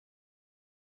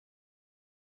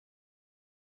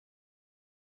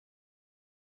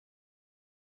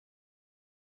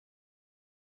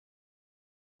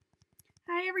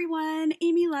Hi everyone,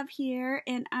 Amy Love here,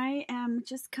 and I am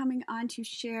just coming on to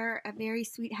share a very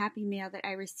sweet happy mail that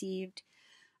I received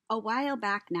a while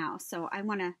back now. So I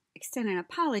want to extend an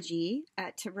apology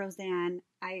to Roseanne.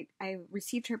 I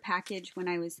received her package when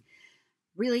I was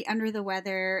really under the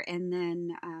weather, and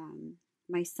then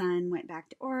my son went back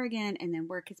to Oregon, and then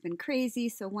work has been crazy.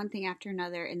 So one thing after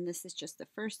another, and this is just the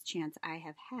first chance I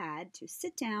have had to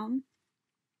sit down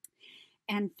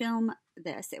and film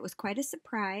this. It was quite a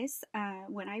surprise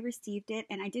when I received it,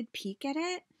 and I did peek at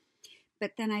it,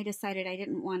 but then I decided I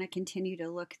didn't want to continue to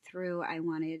look through. I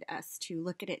wanted us to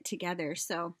look at it together.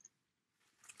 So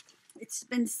it's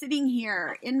been sitting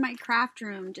here in my craft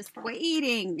room just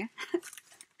waiting.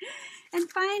 And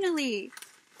finally,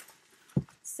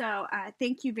 so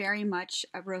thank you very much,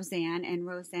 Roseanne. And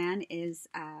Roseanne is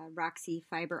Roxy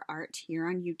Fiber Art here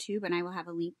on YouTube, and I will have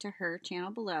a link to her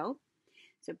channel below.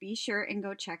 So be sure and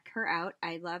go check her out.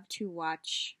 I love to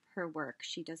watch her work.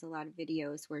 She does a lot of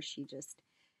videos where she just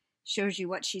shows you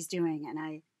what she's doing, and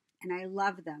I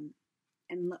love them.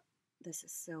 And look, this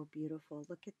is so beautiful.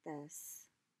 Look at this.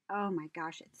 Oh my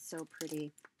gosh, it's so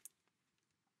pretty.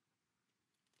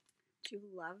 Do you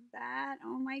love that?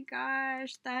 Oh my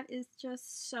gosh, that is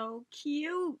just so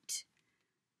cute.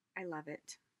 I love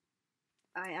it.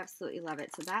 I absolutely love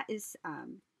it. So that is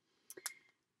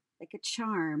like a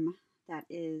charm that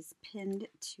is pinned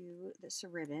to this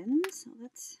ribbon. So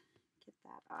let's get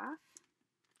that off.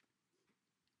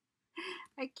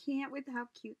 I can't with how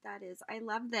cute that is. I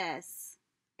love this.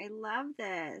 I love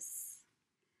this.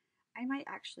 I might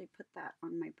actually put that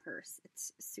on my purse.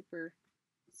 It's super,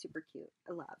 super cute.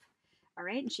 I love. All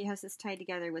right, and she has this tied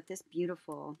together with this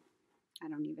beautiful, I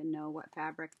don't even know what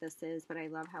fabric this is, but I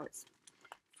love how it's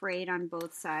frayed on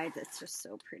both sides. It's just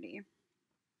so pretty.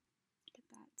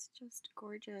 It's just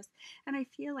gorgeous. And I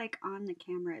feel like on the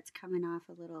camera it's coming off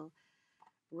a little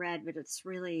red, but it's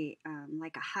really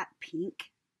like a hot pink.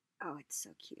 Oh, it's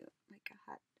so cute. Like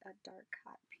a dark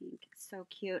hot pink. It's so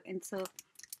cute. And so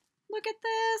look at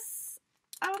this.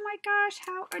 Oh my gosh,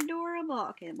 how adorable.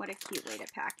 Okay, what a cute way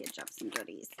to package up some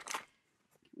goodies.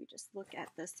 Can we just look at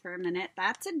this for a minute?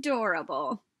 That's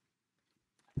adorable.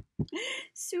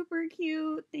 Super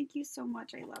cute. Thank you so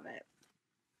much. I love it.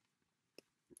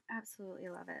 Absolutely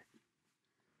love it.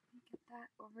 Get that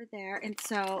over there. And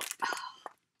so,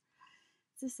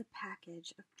 this is a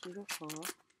package of beautiful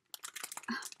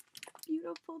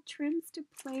trims to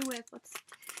play with.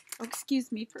 Oh,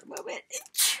 excuse me for a moment.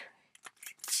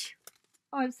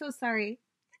 Oh, I'm so sorry.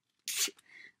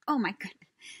 Oh my goodness.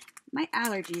 My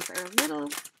allergies are a little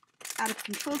out of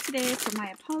control today, so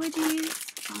my apologies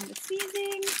on the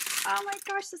sneezing. Oh my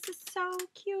gosh, this is so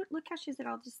cute. Look how she's it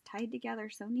all just tied together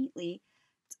so neatly.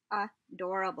 It's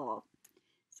adorable.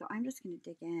 So I'm just going to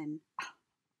dig in.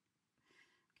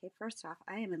 Okay, first off,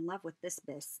 I am in love with this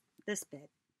bit.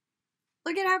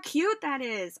 Look at how cute that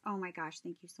is. Oh my gosh,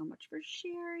 thank you so much for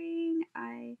sharing.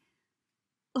 I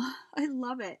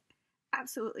love it.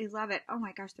 Absolutely love it. Oh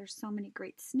my gosh, there's so many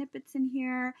great snippets in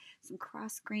here. Some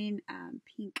cross grain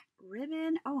pink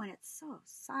ribbon. Oh, and it's so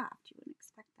soft. You wouldn't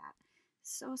expect that.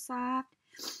 So soft.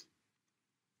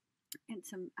 And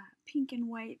some pink and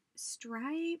white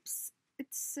stripes.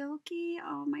 It's silky.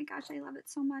 Oh my gosh, I love it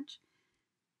so much.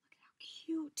 Look at how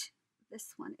cute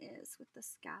this one is with the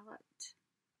scalloped.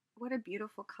 What a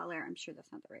beautiful color. I'm sure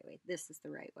that's not the right way. This is the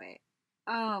right way.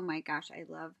 Oh my gosh, I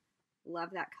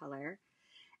love that color.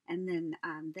 And then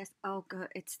this, oh good,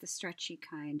 it's the stretchy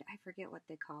kind. I forget what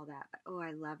they call that, but oh,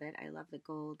 I love it. I love the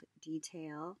gold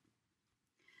detail.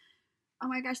 Oh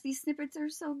my gosh, these snippets are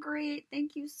so great.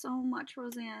 Thank you so much,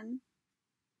 Roseanne.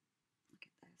 Look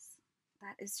at this.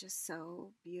 That is just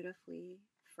so beautifully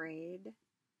frayed.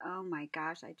 Oh my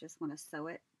gosh, I just want to sew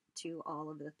it to all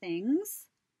of the things.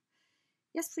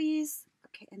 Yes, please.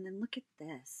 Okay, and then look at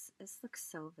this. This looks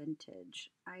so vintage.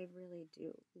 I really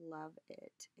do love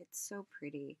it. It's so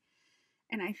pretty.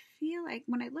 And I feel like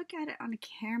when I look at it on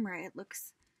camera, it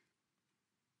looks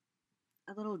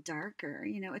a little darker.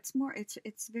 You know, it's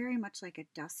very much like a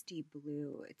dusty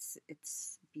blue.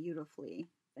 It's beautifully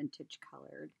vintage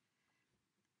colored.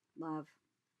 Love.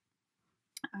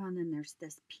 Oh, and then there's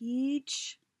this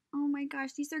peach. Oh my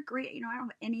gosh, these are great. You know, I don't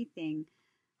have anything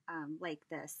like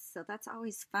this. So that's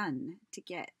always fun to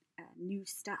get new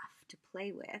stuff to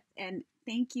play with. And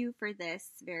thank you for this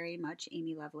very much,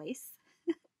 Amy Lovelace.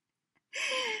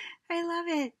 I love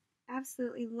it.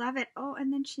 Absolutely love it. Oh,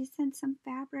 and then she sent some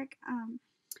fabric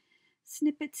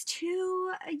snippets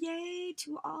too. Yay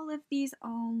to all of these.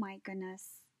 Oh my goodness.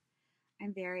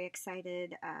 I'm very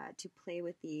excited to play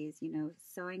with these. You know,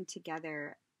 sewing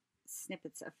together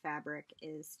snippets of fabric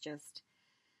is just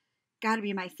got to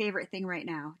be my favorite thing right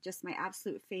now. Just my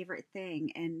absolute favorite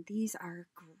thing. And these are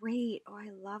great. Oh, I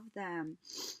love them.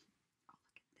 Oh,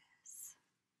 look at this.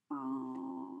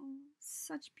 Oh,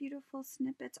 such beautiful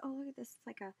snippets. Oh, look at this. It's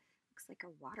like a, looks like a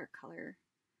watercolor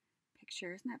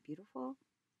picture. Isn't that beautiful?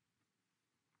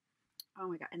 Oh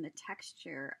my God. And the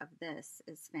texture of this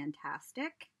is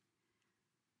fantastic.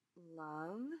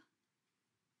 Love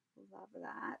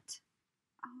that.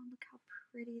 Oh, look how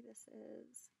pretty this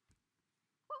is.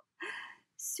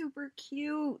 Super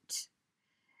cute.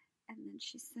 And then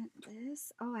she sent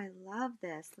this. Oh, I love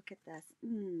this. Look at this.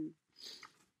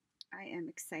 I am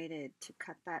excited to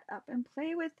cut that up and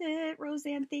play with it.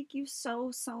 Roseanne, thank you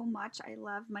so my I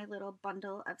love my little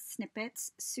bundle of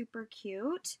snippets. Super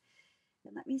cute.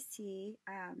 And let me see.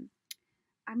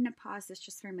 I'm going to pause this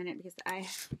just for a minute because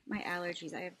my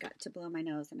allergies, I have got to blow my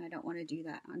nose and I don't want to do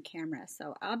that on camera.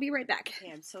 So I'll be right back.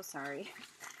 Okay, I'm so sorry.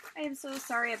 I am so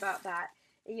sorry about that.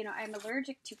 You know, I'm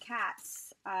allergic to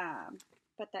cats,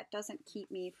 but that doesn't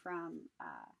keep me from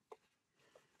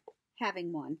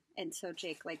having one. And so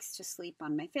Jake likes to sleep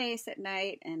on my face at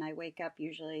night and I wake up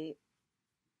usually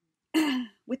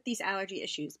with these allergy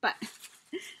issues. But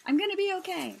I'm going to be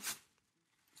okay.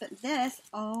 But this,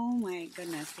 oh my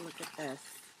goodness, look at this.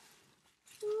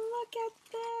 Look at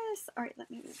this. All right, let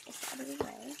me move this out of the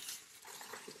way.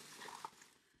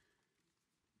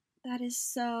 That is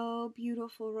so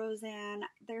beautiful, Roseanne.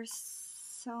 There's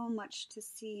so much to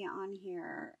see on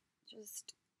here.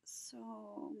 Just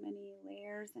so many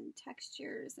layers and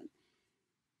textures and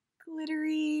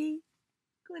glittery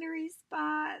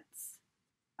spots.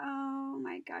 Oh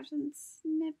my gosh, and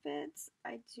snippets.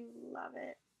 I do love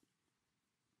it.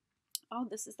 Oh,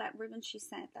 this is that ribbon she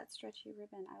sent, that stretchy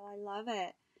ribbon. Oh, I love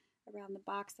it. Around the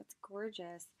box, that's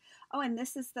gorgeous. Oh, and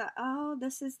this is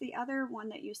the other one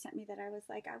that you sent me that I was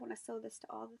like, I want to sew this to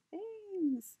all the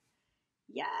things.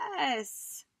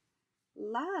 Yes.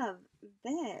 Love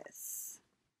this.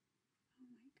 Oh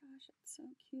my gosh, it's so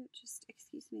cute. Just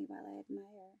excuse me while I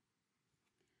admire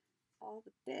all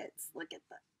the bits. Look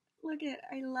at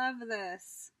I love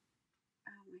this.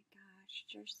 Oh my gosh,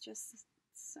 there's just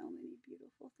so many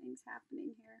beautiful things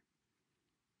happening here.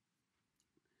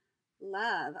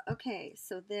 Love. Okay,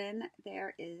 so then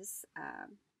there is,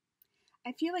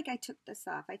 I feel like I took this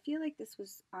off. I feel like this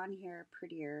was on here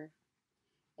prettier,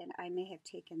 and I may have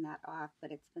taken that off,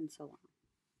 but it's been so long.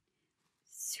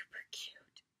 Super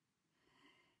cute.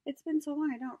 It's been so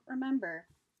long, I don't remember.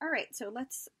 All right, so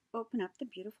let's open up the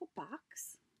beautiful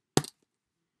box.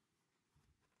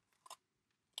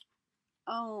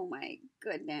 Oh my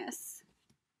goodness.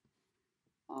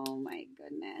 Oh my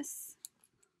goodness.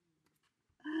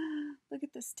 Look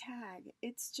at this tag.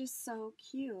 It's just so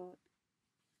cute.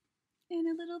 And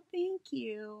a little thank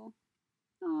you.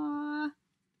 Aww.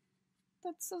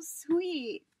 That's so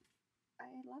sweet. I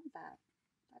love that.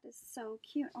 That is so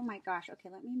cute. Oh my gosh. Okay,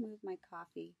 let me move my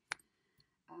coffee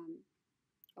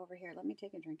over here. Let me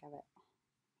take a drink of it.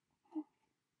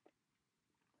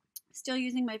 Still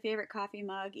using my favorite coffee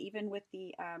mug, even with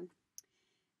the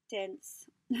dents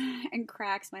and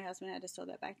cracks. My husband had to sew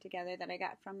that back together that I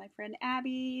got from my friend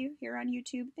Abby here on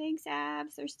YouTube. Thanks,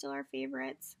 Abs. They're still our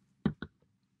favorites.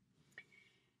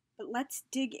 But let's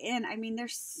dig in. I mean,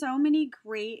 there's so many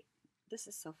great, this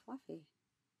is so fluffy.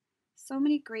 So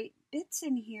many great bits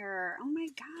in here. Oh my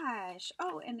gosh.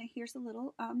 Oh, and here's a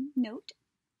little note.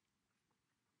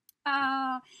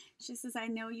 She says, I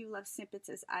know you love snippets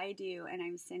as I do, and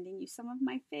I'm sending you some of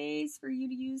my faves for you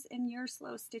to use in your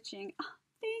slow stitching. Oh,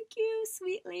 thank you,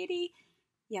 sweet lady.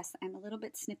 Yes, I'm a little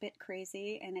bit snippet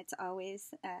crazy, and it's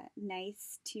always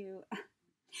nice to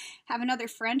have another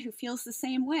friend who feels the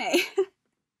same way.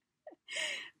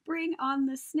 Bring on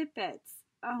the snippets.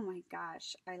 Oh my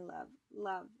gosh, I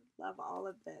love all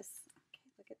of this.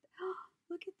 Okay, look at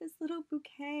look at this little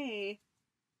bouquet.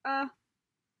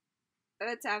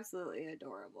 It's absolutely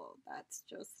adorable. That's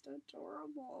just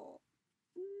adorable.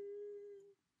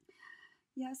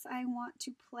 Yes, I want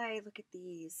to play. Look at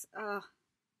these.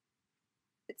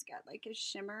 It's got like a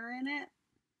shimmer in it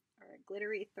or a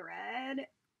glittery thread.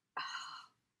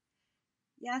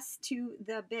 Yes to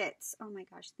the bits. Oh my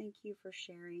gosh, thank you for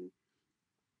sharing.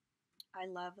 I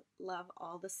love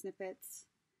all the snippets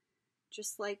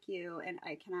just like you, and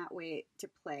I cannot wait to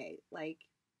play. Like,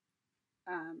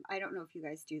 I don't know if you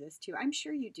guys do this too. I'm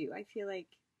sure you do. I feel like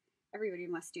everybody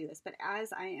must do this. But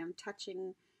as I am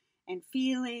touching and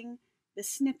feeling the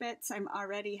snippets, I'm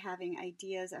already having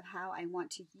ideas of how I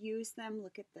want to use them.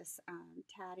 Look at this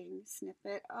tatting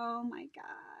snippet. Oh my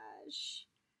gosh.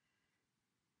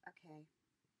 Okay.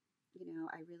 You know,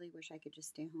 I really wish I could just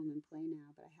stay home and play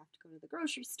now, but I have to go to the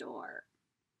grocery store.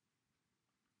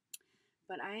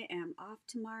 But I am off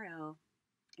tomorrow,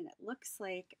 and it looks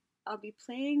like I'll be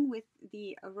playing with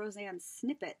the Roseanne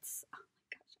snippets. Oh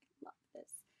my gosh, I love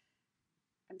this.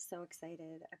 I'm so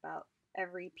excited about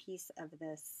every piece of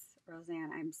this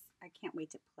Roseanne. I can't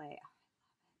wait to play.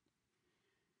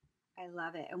 I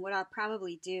love it. And what I'll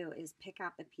probably do is pick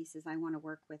out the pieces I want to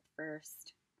work with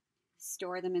first,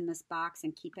 store them in this box,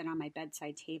 and keep it on my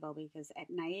bedside table, because at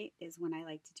night is when I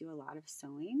like to do a lot of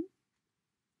sewing.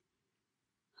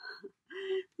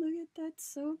 Look at that,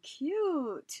 so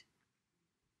cute.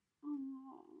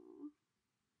 Aww.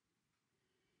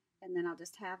 And then I'll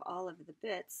just have all of the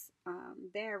bits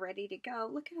there ready to go.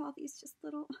 Look at all these just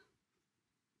little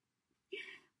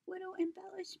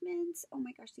embellishments. Oh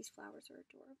my gosh, these flowers are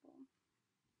adorable.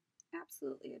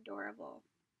 Absolutely adorable.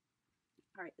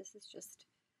 All right, this is just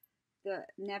the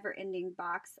never-ending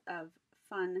box of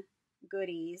fun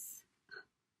goodies.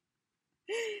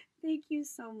 Thank you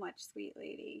so much, sweet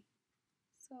lady.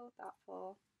 So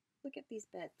thoughtful. Look at these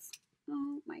bits.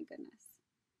 Oh my goodness.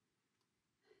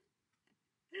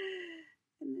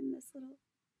 And then this little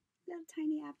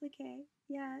tiny applique.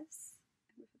 Yes.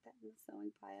 I'm gonna put that in the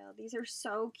sewing pile. These are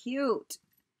so cute.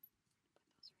 Put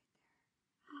those right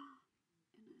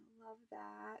there. And I love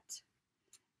that.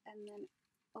 And then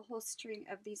a whole string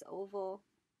of these oval.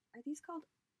 Are these called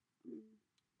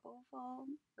oval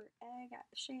or egg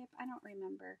shape? I don't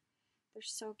remember. They're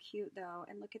so cute though.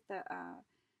 And look at the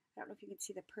I don't know if you can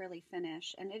see the pearly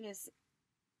finish. And it is,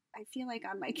 I feel like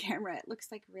on my camera it looks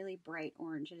like really bright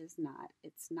orange. It is not.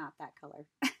 It's not that color.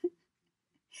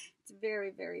 It's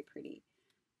very, very pretty.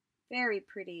 Very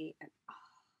pretty. And oh,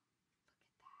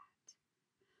 look at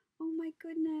that. Oh my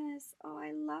goodness. Oh,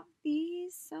 I love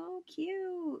these. So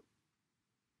cute.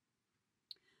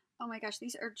 Oh my gosh,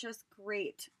 these are just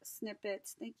great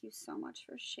snippets. Thank you so much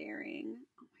for sharing.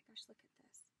 Oh my gosh, look at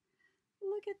this.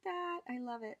 Look at that. I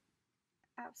love it.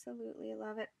 Absolutely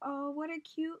love it. Oh, what a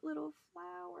cute little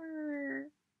flower.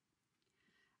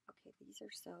 Okay, these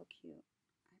are so cute.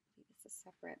 I believe this is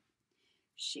separate.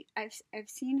 I've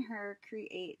seen her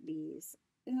create these.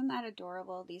 Isn't that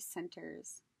adorable? These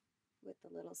centers with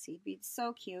the little seed beads.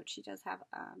 So cute. She does have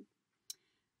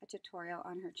a tutorial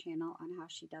on her channel on how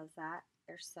she does that.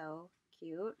 They're so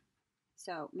cute.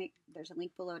 So there's a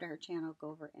link below to her channel.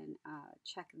 Go over and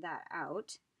check that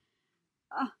out.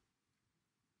 Oh,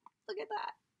 look at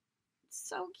that. It's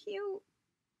so cute.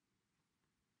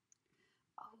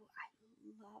 Oh, I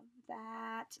love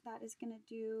that. That is going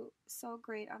to do so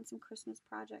great on some Christmas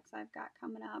projects I've got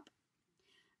coming up.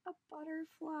 A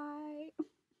butterfly.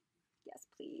 Yes,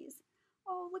 please.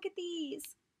 Oh, look at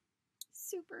these.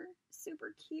 Super,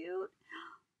 super cute.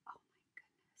 Oh my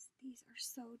goodness. These are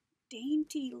so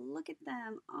dainty. Look at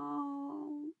them.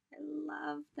 Oh, I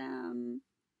love them.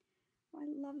 Oh, I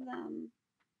love them.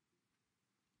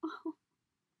 Oh.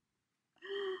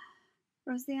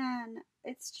 Roseanne,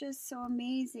 it's just so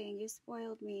amazing. You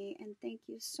spoiled me, and thank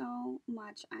you so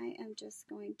much. I am just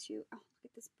going to, oh, look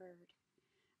at this bird.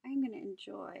 I'm going to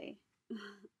enjoy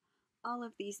all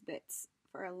of these bits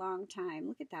for a long time.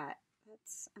 Look at that.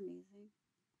 That's amazing.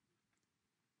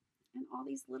 And all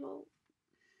these little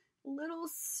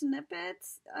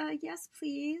snippets. Yes,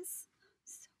 please.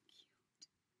 So cute.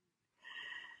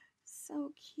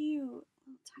 So cute.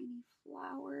 Little tiny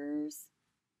flowers.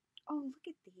 Oh, look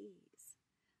at these.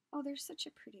 Oh, they're such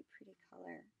a pretty, pretty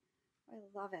color. I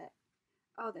love it.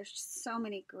 Oh, there's just so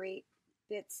many great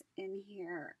bits in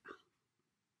here.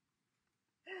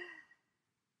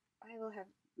 I will have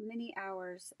many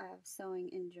hours of sewing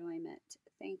enjoyment.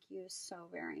 Thank you so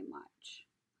very much.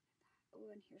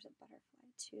 Oh, and here's a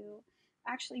butterfly too.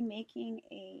 Actually making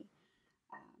a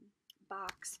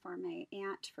box for my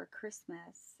aunt for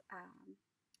Christmas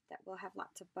that will have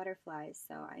lots of butterflies.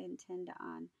 So I intend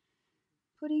on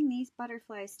putting these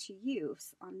butterflies to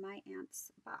use on my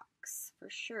aunt's box for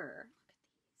sure. Look at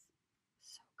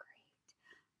these. So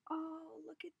great. Oh,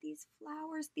 look at these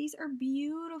flowers. These are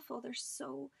beautiful. They're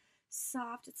so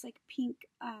soft. It's like pink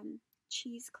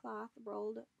cheesecloth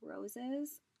rolled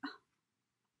roses.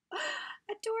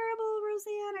 Adorable,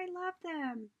 Roseanne. I love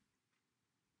them.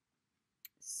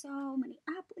 So many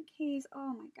appliques.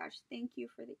 Oh my gosh. Thank you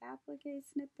for the applique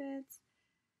snippets.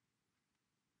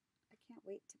 I can't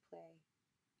wait to play.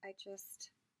 I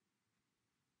just,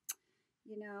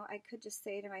 you know, I could just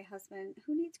say to my husband,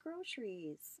 who needs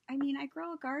groceries? I mean, I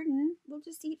grow a garden. We'll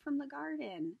just eat from the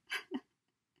garden.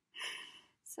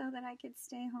 So that I could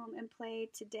stay home and play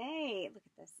today. Look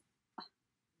at this. Oh,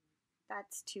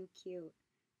 that's too cute,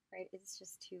 right? It's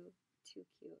just too cute.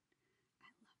 I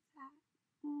love that.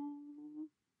 Oh,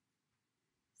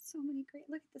 so many great,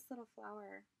 look at this little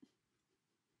flower.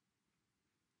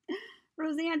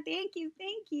 Roseanne, thank you,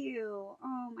 thank you.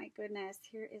 Oh my goodness,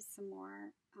 here is some more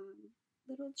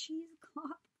little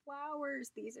cheesecloth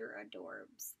flowers. These are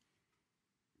adorbs,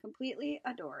 completely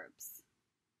adorbs.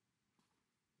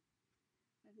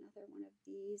 Another one of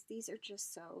these. These are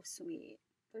just so sweet.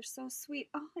 They're so sweet.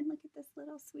 Oh, and look at this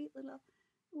little sweet little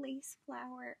lace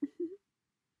flower.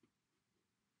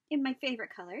 In my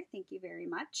favorite color, thank you very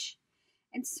much.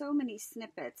 And so many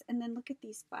snippets. And then look at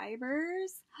these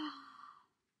fibers.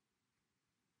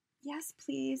 Yes,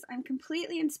 please. I'm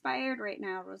completely inspired right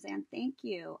now, Roseanne. Thank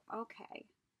you. Okay.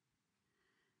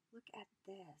 Look at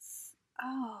this.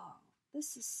 Oh,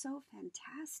 this is so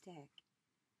fantastic.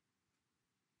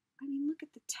 I mean, look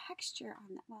at the texture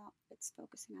on that. Well, it's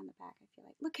focusing on the back, I feel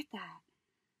like. Look at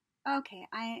that. Okay,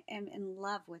 I am in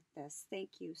love with this. Thank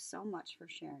you so much for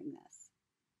sharing this.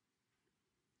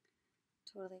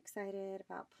 Totally excited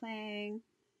about playing.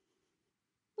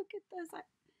 Look at this. That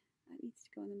needs to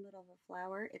go in the middle of a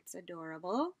flower. It's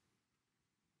adorable.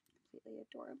 Completely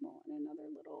adorable. And another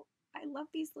little, I love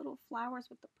these little flowers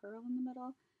with the pearl in the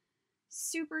middle.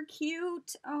 Super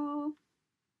cute. Oh,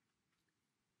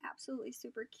 absolutely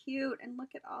super cute. And look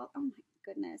at all, oh my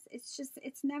goodness. It's just,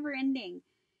 it's never ending.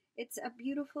 It's a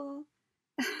beautiful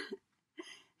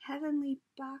heavenly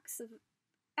box of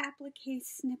applique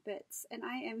snippets, and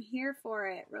I am here for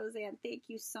it. Roseanne, thank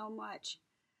you so much.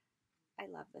 I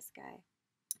love this guy.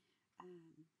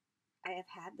 I have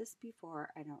had this before.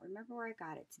 I don't remember where I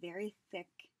got it. It's very thick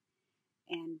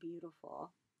and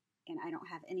beautiful, and I don't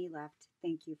have any left.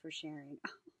 Thank you for sharing.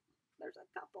 There's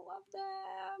a couple of them.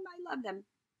 I love them.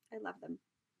 I love them.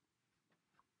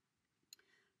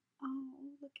 Oh,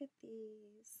 look at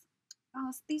these. Oh,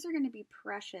 so these are going to be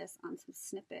precious on some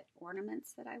snippet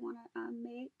ornaments that I want to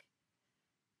make.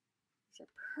 These are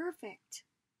perfect.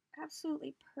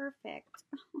 Absolutely perfect.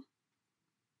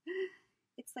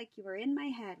 It's like you were in my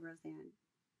head, Roseanne.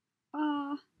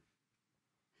 Oh,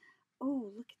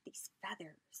 look at these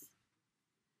feathers.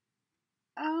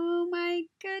 Oh my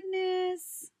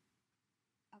goodness.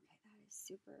 Okay, that is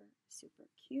super, super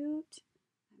cute.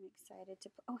 I'm excited to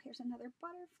put, oh, here's another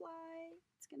butterfly.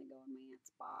 It's going to go in my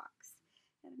aunt's box.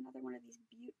 And another one of these,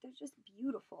 they're just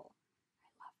beautiful. I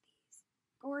love these.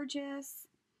 Gorgeous.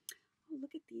 Oh,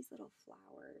 look at these little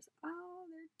flowers. Oh,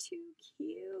 they're too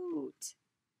cute.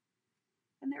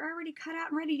 And they're already cut out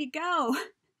and ready to go.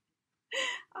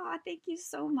 Oh, thank you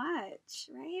so much,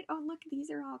 right? Oh, look, these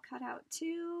are all cut out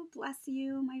too. Bless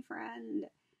you, my friend.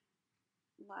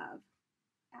 Love.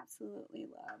 Absolutely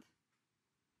love.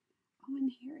 Oh,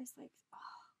 and here is like,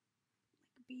 oh,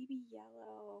 like baby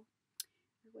yellow.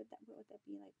 Or what would that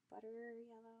be, like butter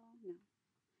yellow? No,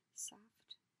 soft.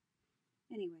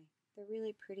 Anyway, they're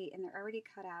really pretty, and they're already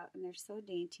cut out, and they're so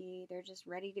dainty. They're just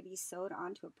ready to be sewed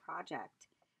onto a project.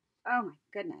 Oh my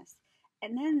goodness.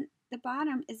 And then the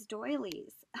bottom is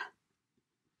doilies.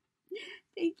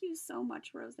 Thank you so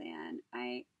much, Roseanne.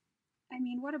 I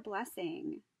mean, what a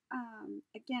blessing.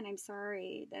 Again, I'm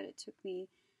sorry that it took me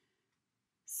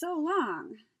so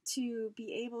long to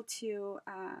be able to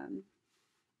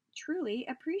truly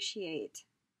appreciate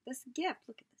this gift.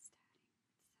 Look at this tatting.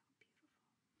 It's so beautiful.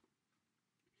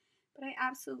 But I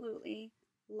absolutely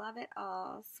love it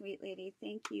all, sweet lady.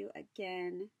 Thank you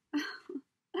again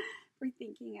for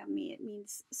thinking of me. It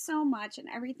means so much, and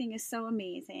everything is so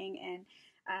amazing.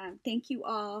 And thank you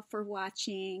all for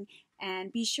watching.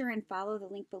 And be sure and follow the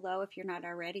link below if you're not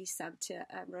already sub to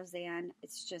Roseanne.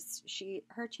 It's just,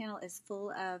 her channel is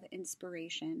full of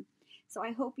inspiration. So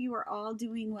I hope you are all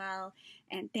doing well.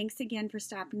 And thanks again for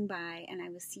stopping by. And I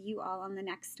will see you all on the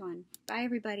next one. Bye,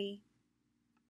 everybody.